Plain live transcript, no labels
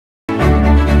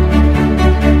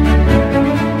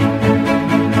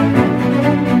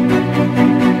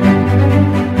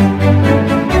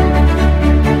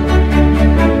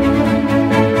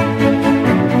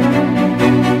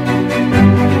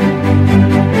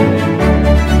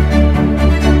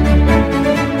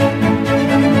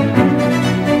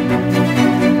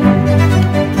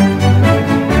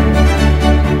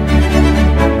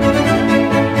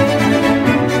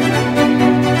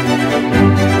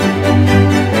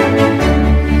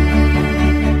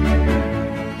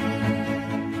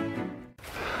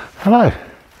Hello,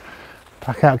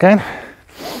 back out again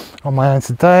on my own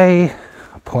today.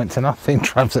 A point to nothing,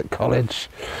 Trav's at college.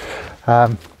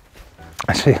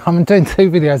 Actually, I'm doing two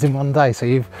videos in one day, so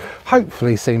you've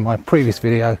hopefully seen my previous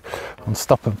video on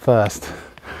stopping first.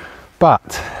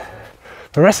 But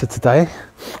the rest of today,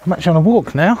 I'm actually on a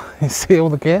walk now. You see all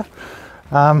the gear.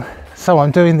 So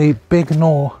I'm doing the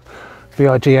Bignor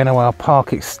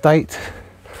Park Estate,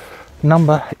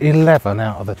 number 11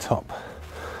 out of the top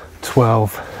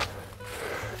 12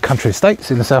 country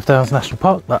estates in the South Downs National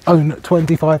Park that own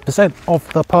 25%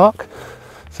 of the park.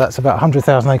 So that's about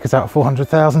 100,000 acres out of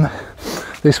 400,000.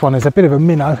 This one is a bit of a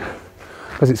minnow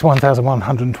because it's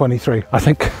 1,123, I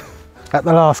think, at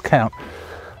the last count.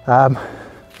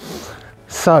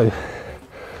 So,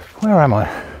 where am I?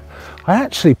 I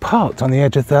actually parked on the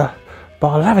edge of the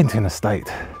Barlavington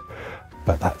estate,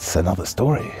 but that's another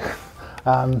story.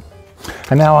 And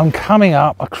now I'm coming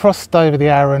up across over the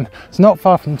Arun. It's not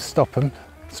far from Stopham,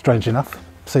 strange enough,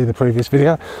 see the previous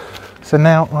video. So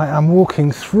now I am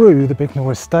walking through the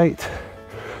Bignor estate.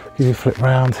 Give you a flip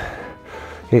round.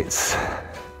 It's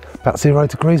about 0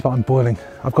 degrees, but I'm boiling.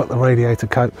 I've got the radiator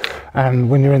coat, and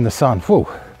when you're in the sun, whew.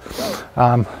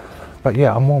 But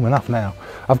yeah, I'm warm enough now.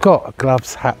 I've got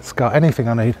gloves, hat, scarf, anything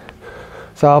I need.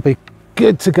 So I'll be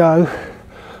good to go.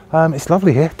 It's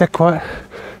lovely here, dead quiet.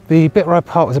 The bit where I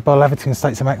parked was a Barlavington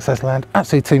estate, some access land.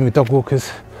 Absolutely teeming with dog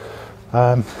walkers,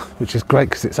 which is great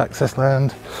because it's access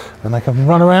land and they can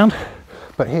run around.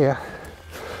 But here,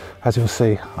 as you'll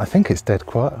see, I think it's dead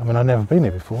quiet. I mean, I've never been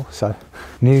here before, so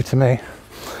new to me.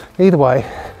 Either way,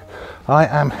 I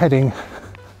am heading,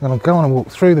 I'm going to go on a walk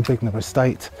through the Bignor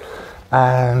estate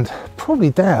and probably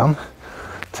down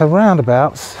to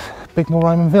roundabouts Bignor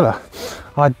Roman Villa.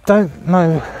 I don't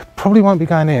know, probably won't be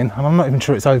going in, and I'm not even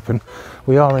sure it's open.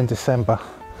 We are in December,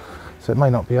 so it may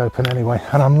not be open anyway.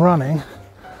 And I'm running,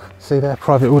 see there,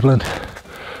 private woodland.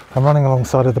 I'm running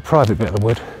alongside of the private bit of the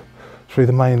wood, through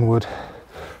the main wood,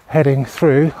 heading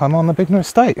through, I'm on the Bignor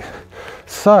estate.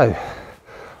 So,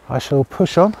 I shall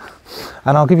push on,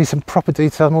 and I'll give you some proper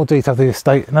detail, more detail of the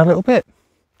estate in a little bit.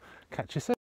 Catch you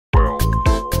soon.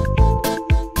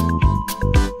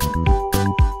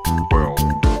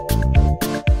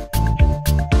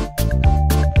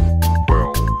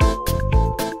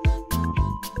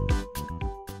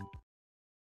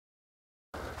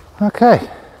 Okay,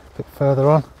 a bit further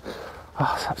on.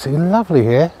 Oh, it's absolutely lovely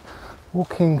here.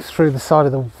 Walking through the side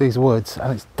of these woods,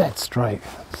 and it's dead straight.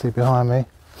 See behind me?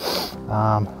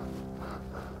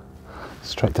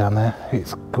 Straight down there.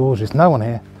 It's gorgeous. No one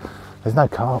here. There's no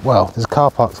car. Well, there's a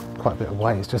car park quite a bit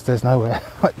away. It's just there's nowhere.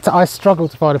 I struggled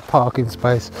to find a parking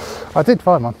space. I did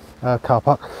find one, car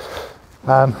park.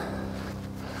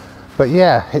 But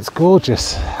yeah, it's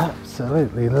gorgeous.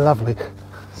 Absolutely lovely.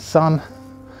 Sun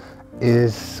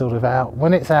is sort of out.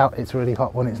 When it's out, it's really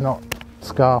hot. When it's not,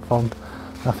 scarf on,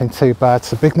 nothing too bad.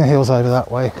 So Bignor Hill's over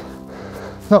that way.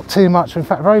 Not too much, in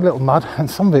fact, very little mud, and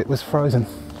some of it was frozen.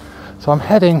 So I'm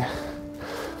heading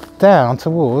down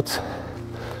towards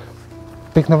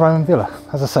Bignor Roman Villa.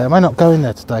 As I say, I may not go in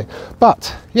there today,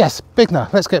 but yes,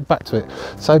 Bignor, let's get back to it.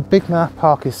 So Bignor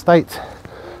Park Estate,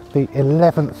 the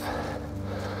 11th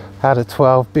out of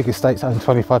 12 big estates, own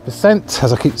 25%,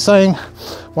 as I keep saying,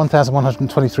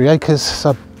 1,123 acres,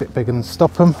 so a bit bigger than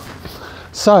Stopham.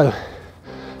 So,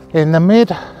 in the mid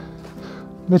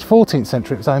 14th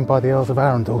century, it was owned by the Earls of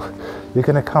Arundel. You're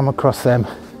going to come across them,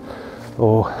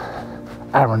 or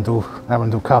Arundel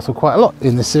Castle, quite a lot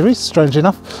in this series, strange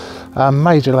enough.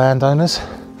 Major landowners.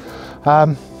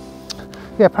 Yeah,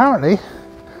 apparently,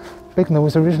 Bignor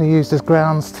was originally used as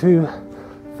grounds to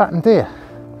fatten deer,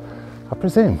 I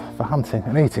presume, for hunting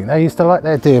and eating. They used to like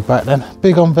their deer back then,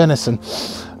 big on venison.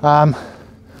 And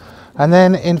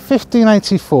then in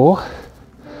 1584,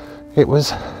 it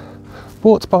was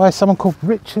bought by someone called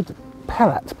Richard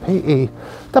Pellat,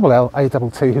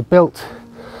 P-E-L-L-A-T-T, who built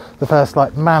the first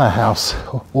manor house,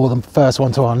 or the first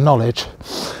one to our knowledge.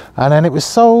 And then it was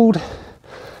sold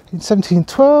in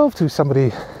 1712 to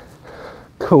somebody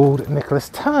called Nicholas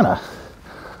Turner.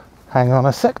 Hang on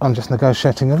a sec, I'm just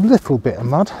negotiating a little bit of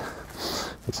mud.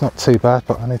 It's not too bad,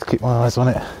 but I need to keep my eyes on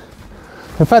it.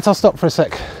 In fact, I'll stop for a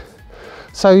sec.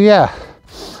 So yeah,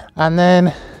 and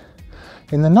then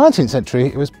in the 19th century,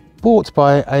 it was bought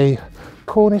by a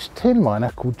Cornish tin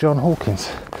miner called John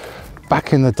Hawkins.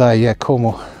 Back in the day, yeah,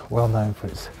 Cornwall, well known for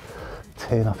its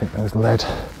tin. I think there was lead.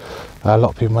 A lot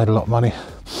of people made a lot of money.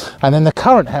 And then the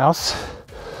current house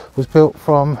was built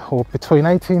from, or between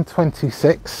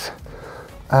 1826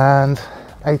 and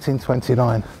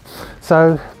 1829.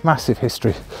 So massive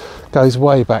history, goes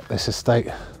way back, this estate.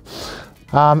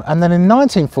 And then in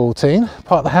 1914,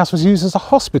 part of the house was used as a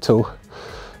hospital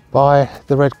by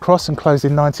the Red Cross and closed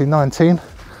in 1919.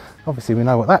 Obviously we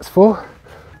know what that's for,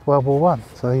 World War One.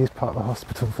 So they used part of the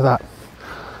hospital for that.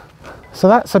 So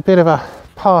that's a bit of a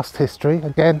past history.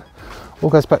 Again, all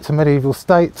goes back to medieval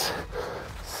state.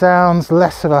 Sounds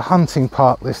less of a hunting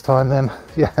park this time than,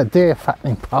 yeah, a deer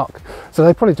fattening park. So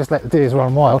they probably just let the deers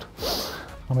run wild.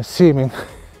 I'm assuming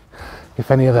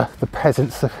if any of the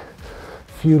peasants, the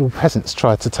feudal peasants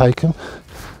tried to take them,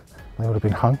 they would have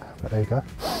been hung, but there you go.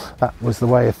 That was the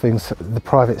way of things, the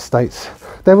private estates.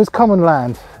 There was common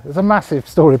land. There's a massive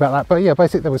story about that, but yeah,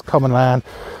 basically there was common land,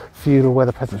 feudal, where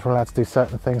the peasants were allowed to do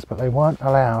certain things, but they weren't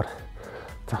allowed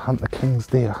to hunt the king's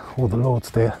deer or the lord's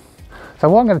deer. So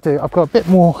what I'm going to do, I've got a bit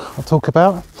more I'll talk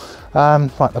about,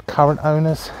 like the current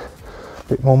owners, a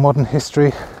bit more modern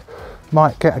history.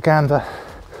 Might get a gander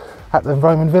at the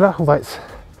Roman villa, although it's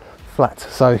flat,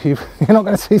 so you're not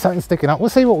going to see something sticking up. We'll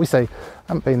see what we see.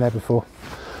 Haven't been there before.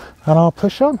 And I'll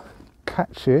push on.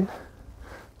 Catch you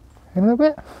in a little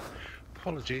bit.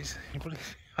 Apologies.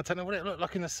 I don't know what it looked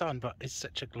like in the sun, but it's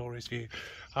such a glorious view.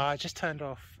 I just turned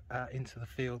off into the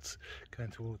fields,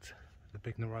 going towards the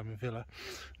Bignor Roman villa.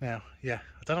 Now, yeah,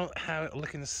 I don't know how it'll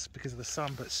look in this because of the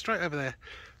sun, but straight over there,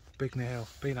 Bignor Hill,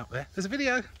 been up there. There's a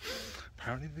video.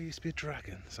 Apparently there used to be a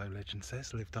dragon, so legend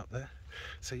says, lived up there.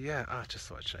 So yeah, I just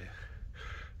thought I'd show you.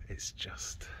 It's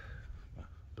just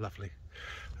lovely,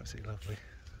 absolutely lovely.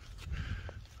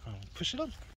 I'll push it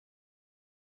on.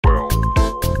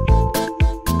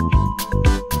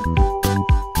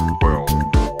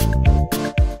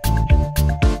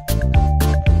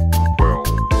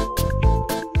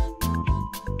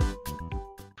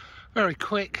 Very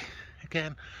quick,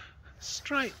 again,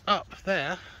 straight up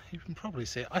there, you can probably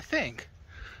see it. I think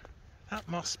that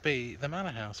must be the manor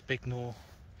house, Bignor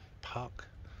Park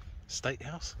Estate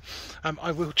house.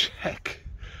 I will check,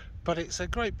 but it's a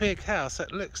great big house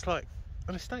that looks like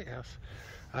an estate house.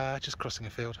 Just crossing a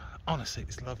field. Honestly,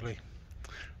 it's lovely.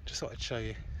 Just thought I'd show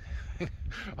you.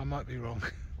 I might be wrong,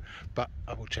 but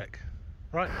I will check.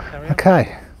 Right, carry on.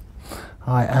 Okay,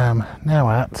 I am now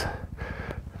at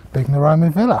Bignor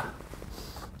Roman villa.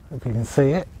 Hope you can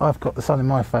see it. I've got the sun in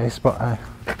my face, but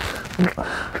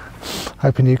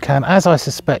hoping you can. As I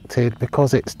suspected,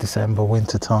 because it's December,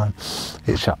 winter time,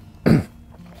 it's shut.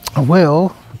 I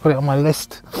will put it on my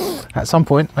list at some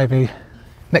point, maybe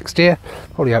next year.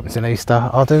 Probably opens in Easter.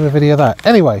 I'll do a video of that.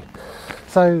 Anyway,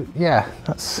 so yeah,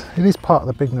 it is part of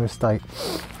the Bignor estate,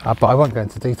 but I won't go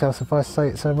into details if I say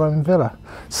it's a Roman villa.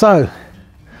 So,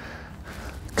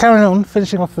 carrying on,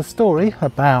 finishing off the story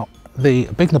about the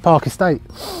Bignor Park Estate.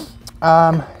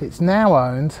 It's now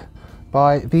owned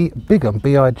by the Bigham,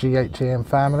 B-I-G-H-A-M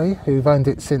family, who've owned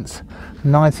it since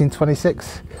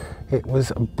 1926. It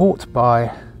was bought by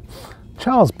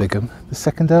Charles Bigham, the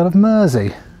second Earl of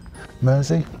Mersey,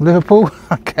 Liverpool.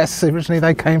 I guess originally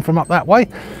they came from up that way.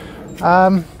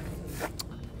 And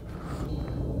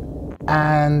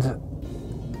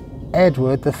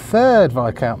Edward, the third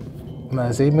Viscount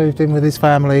Mersey, moved in with his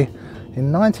family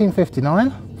in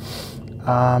 1959.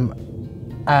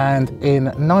 And in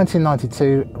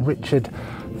 1992, Richard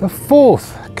the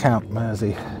fourth Count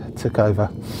Mersey took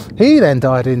over. He then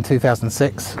died in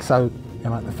 2006, so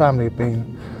the family have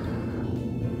been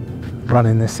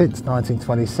running this since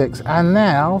 1926, and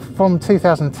now from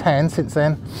 2010, since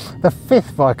then, the fifth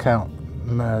Viscount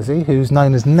Mersey, who's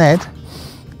known as Ned,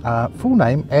 full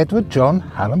name Edward John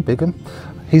Hallam Bigham.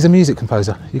 He's a music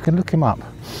composer. You can look him up.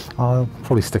 I'll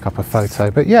probably stick up a photo,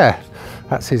 but yeah,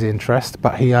 that's his interest.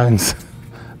 But he owns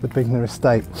the Bignor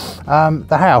estate.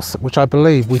 The house, which I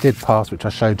believe we did pass, which I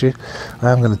showed you,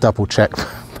 I'm going to double check.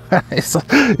 it's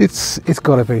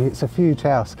got to be. It's a huge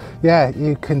house. Yeah,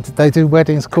 you can. They do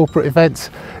weddings, corporate events.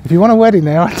 If you want a wedding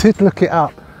there, I did look it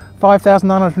up.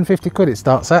 5,950 quid it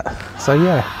starts at. So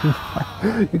yeah,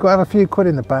 you've got to have a few quid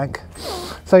in the bank.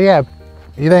 So yeah,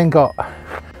 you then got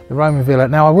the Roman villa.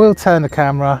 Now I will turn the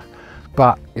camera,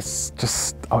 but it's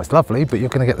just, oh, it's lovely, but you're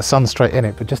going to get the sun straight in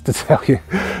it. But just to tell you,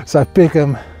 so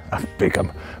Bighor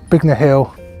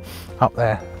Hill up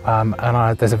there,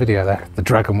 and there's a video there, the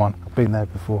dragon one. I've been there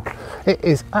before. It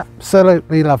is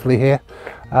absolutely lovely here.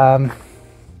 Not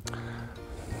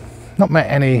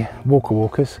met any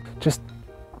walkers, just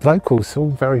locals,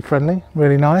 all very friendly,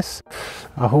 really nice.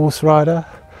 A horse rider,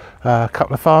 a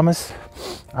couple of farmers.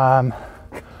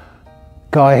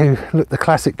 Guy who looked the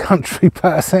classic country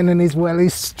person in his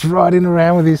wellies, striding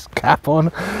around with his cap on.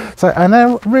 So, and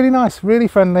they're really nice, really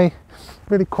friendly,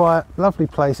 really quiet, lovely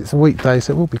place. It's a weekday,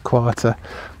 so it will be quieter,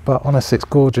 but honestly, it's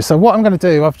gorgeous. So what I'm going to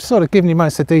do, I've sort of given you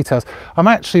most of the details. I'm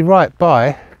actually right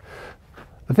by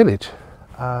the village.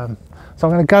 So I'm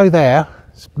going to go there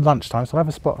It's lunchtime, so I'll have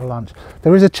a spot for lunch.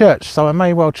 There is a church, so I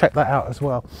may well check that out as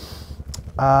well.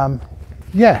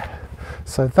 Yeah,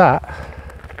 so that,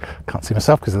 can't see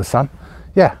myself because of the sun.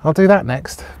 Yeah, I'll do that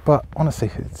next, but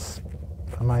honestly, it's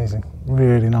amazing.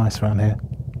 Really nice around here.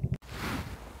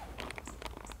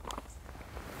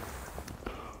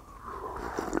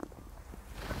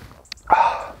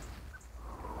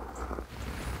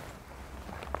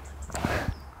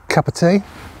 Cup of tea,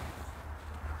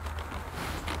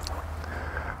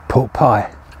 pork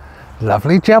pie,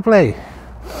 lovely jubbly.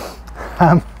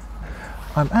 I'm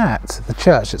at the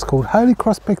church. It's called Holy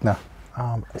Cross Bignor.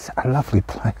 It's a lovely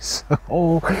place.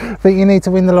 Oh, but you need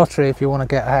to win the lottery if you want to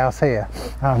get a house here.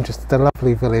 Just a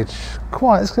lovely village.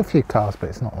 There's a few cars, but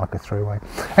it's not like a throughway.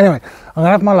 Anyway, I'm gonna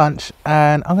have my lunch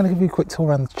and I'm gonna give you a quick tour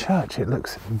around the church. It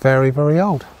looks very, very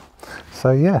old.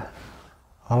 So yeah,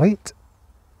 I'll eat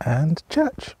and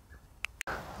church.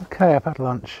 Okay, I've had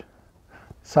lunch,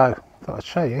 so I thought I'd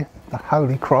show you the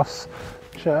Holy Cross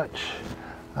Church,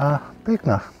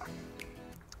 Bignor.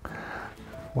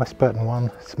 West Burton 1,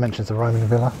 it mentions a Roman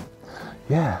villa.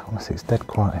 Yeah, honestly, it's dead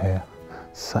quiet here.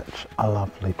 Such a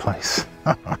lovely place.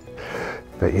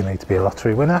 But you need to be a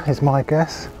lottery winner, is my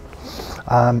guess.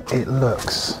 It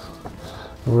looks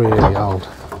really old.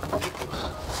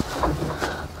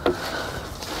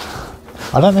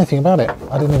 I don't know anything about it.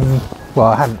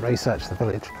 I hadn't researched the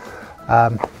village,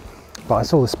 but I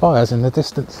saw the spires in the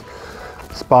distance,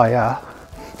 spire,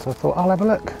 so I thought I'll have a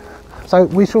look. So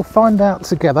we shall find out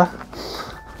together.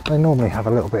 They normally have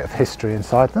a little bit of history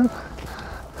inside them.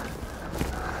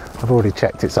 I've already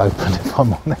checked it's open, if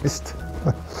I'm honest.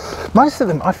 Most of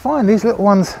them, I find these little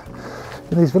ones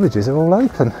in these villages are all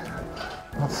open.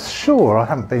 I'm sure I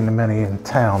haven't been to many in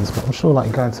towns, but I'm sure like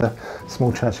you go into a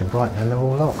small church in Brighton and they're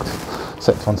all locked,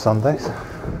 except on Sundays.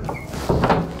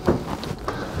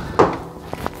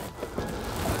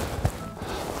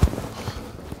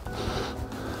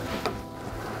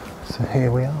 So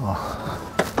here we are.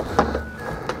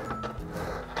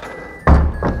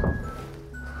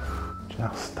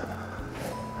 Just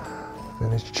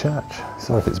village church.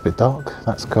 Sorry if it's a bit dark,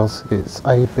 that's because it's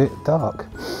a bit dark.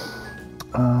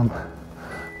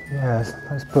 Yeah,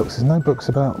 those books, there's no books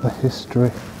about the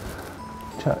history.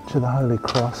 Church of the Holy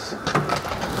Cross.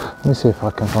 Let me see if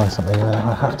I can find something there.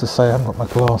 I have to say I haven't got my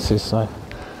glasses, so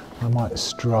I might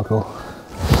struggle.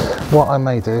 What I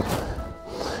may do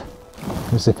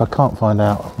is, if I can't find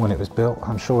out when it was built,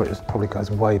 I'm sure it probably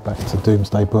goes way back to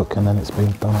Domesday Book and then it's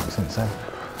been done up since then.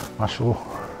 I shall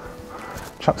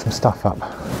chuck some stuff up.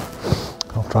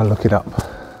 I'll try and look it up.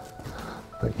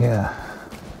 But yeah,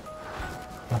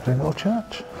 lovely little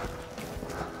church.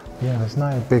 Yeah, there's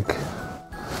no big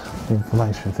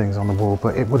information things on the wall,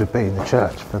 but it would have been the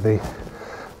church for the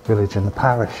village and the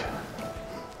parish.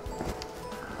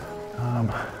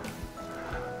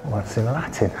 Well, it's in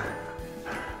Latin.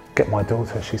 Get my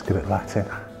daughter, she's good at Latin.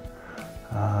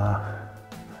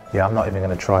 Yeah, I'm not even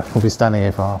going to try. We'll be standing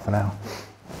here for half an hour.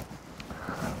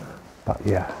 But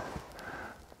yeah,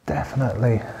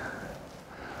 definitely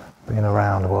been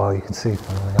around a while. You can see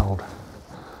from the old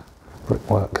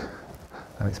brickwork,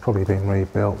 and it's probably been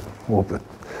rebuilt. But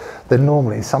then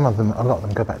normally, some of them, a lot of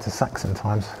them go back to Saxon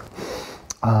times.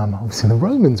 Obviously the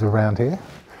Romans were around here.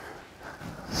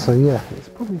 So yeah, it's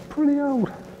probably pretty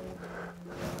old.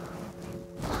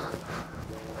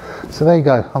 So there you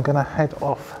go, I'm going to head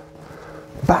off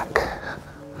back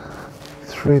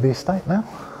through the estate now,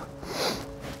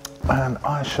 and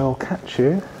I shall catch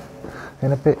you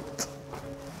in a bit.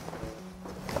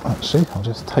 Actually, I'll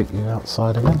just take you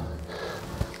outside again.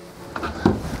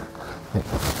 Yeah.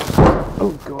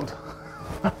 Oh God,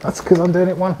 that's because I'm doing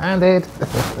it one-handed.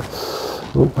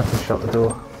 Oh, let me shut the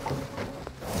door.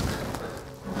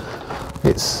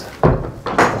 It's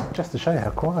just to show you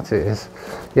how quiet it is.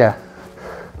 Yeah.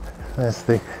 There's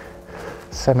the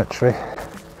cemetery.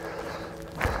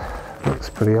 Looks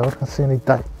pretty old. Can't see any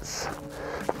dates.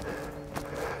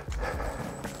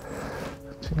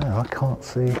 Do you know, I can't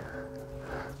see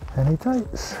any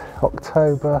dates.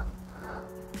 October.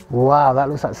 Wow, that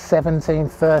looks like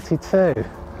 1732.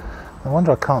 No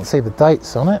wonder I can't see the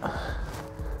dates on it.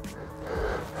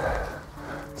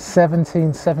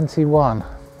 1771.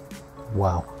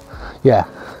 Wow. Yeah.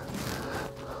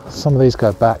 Some of these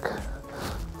go back,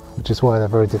 which is why they're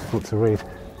very difficult to read,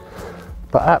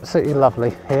 but absolutely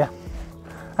lovely here.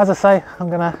 As I say, I'm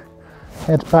gonna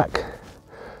head back,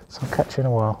 so I'll catch you in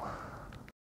a while.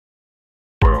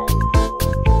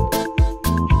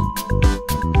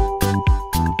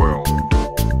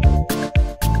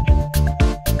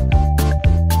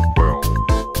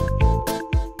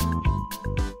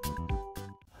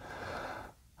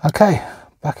 Okay,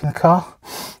 back in the car.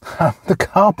 The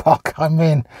car park I'm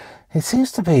in, it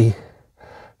seems to be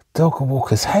dog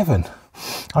walkers heaven.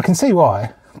 I can see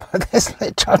why, but there's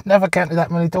literally, I've never counted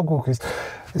that many dog walkers.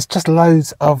 It's just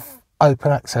loads of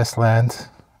open access land.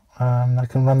 They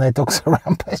can run their dogs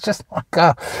around, but it's just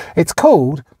like, it's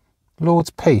called Lord's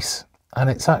Peace, and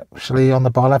it's actually on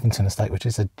the Bigham estate, which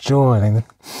is adjoining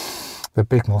the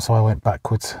Bignor, so I went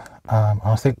backwards.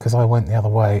 I think because I went the other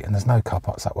way and there's no car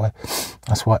parks that way,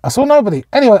 that's why I saw nobody.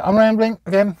 Anyway, I'm rambling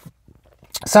again.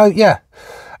 So yeah,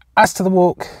 as to the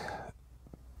walk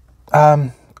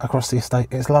across the estate,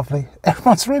 it's lovely.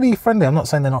 Everyone's really friendly. I'm not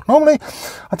saying they're not normally.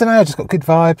 I don't know, I just got good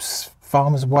vibes.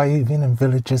 Farmers waving and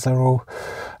villagers are all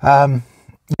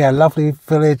yeah, lovely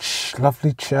village,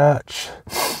 lovely church.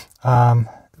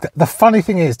 The funny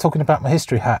thing is, talking about my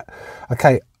history hat,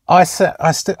 okay, I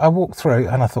walked through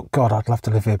and I thought, God, I'd love to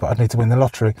live here, but I'd need to win the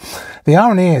lottery. The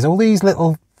irony is, all these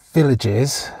little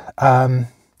villages that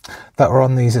are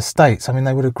on these estates, I mean,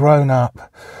 they would have grown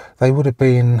up, they would have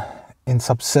been in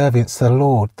subservience to the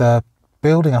Lord. The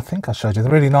building, I think I showed you, the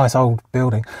really nice old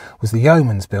building was the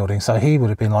yeoman's building, so he would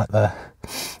have been like the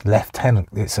lieutenant.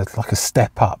 It's like a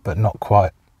step up, but not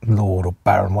quite lord or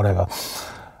baron, whatever.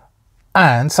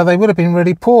 And so they would have been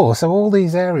really poor. So all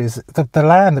these areas, the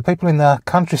land, the people in the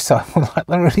countryside were like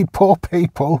the really poor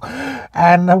people.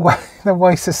 And the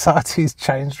way society's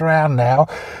changed around now,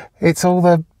 it's all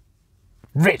the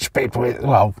rich people,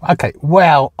 well, okay,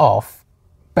 well off,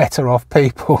 better off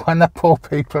people, and the poor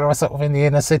people are sort of in the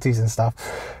inner cities and stuff.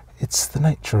 It's the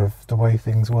nature of the way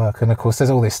things work. And of course, there's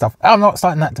all this stuff. I'm not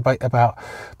starting that debate about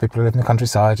people who live in the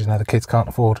countryside, you know, the kids can't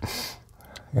afford,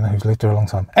 you know, who's lived here a long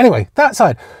time. Anyway, that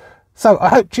side. So I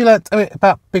hope you learnt a bit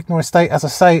about Bignor Estate. As I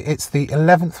say, it's the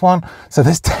 11th one, so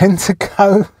there's 10 to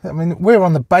go. I mean, we're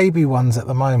on the baby ones at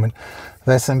the moment.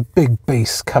 There's some big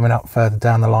beasts coming up further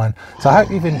down the line. So I hope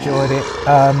you've enjoyed it.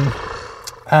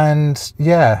 And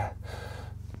yeah,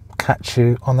 catch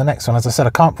you on the next one. As I said,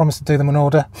 I can't promise to do them in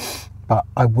order, but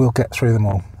I will get through them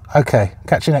all. Okay,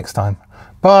 catch you next time.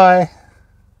 Bye.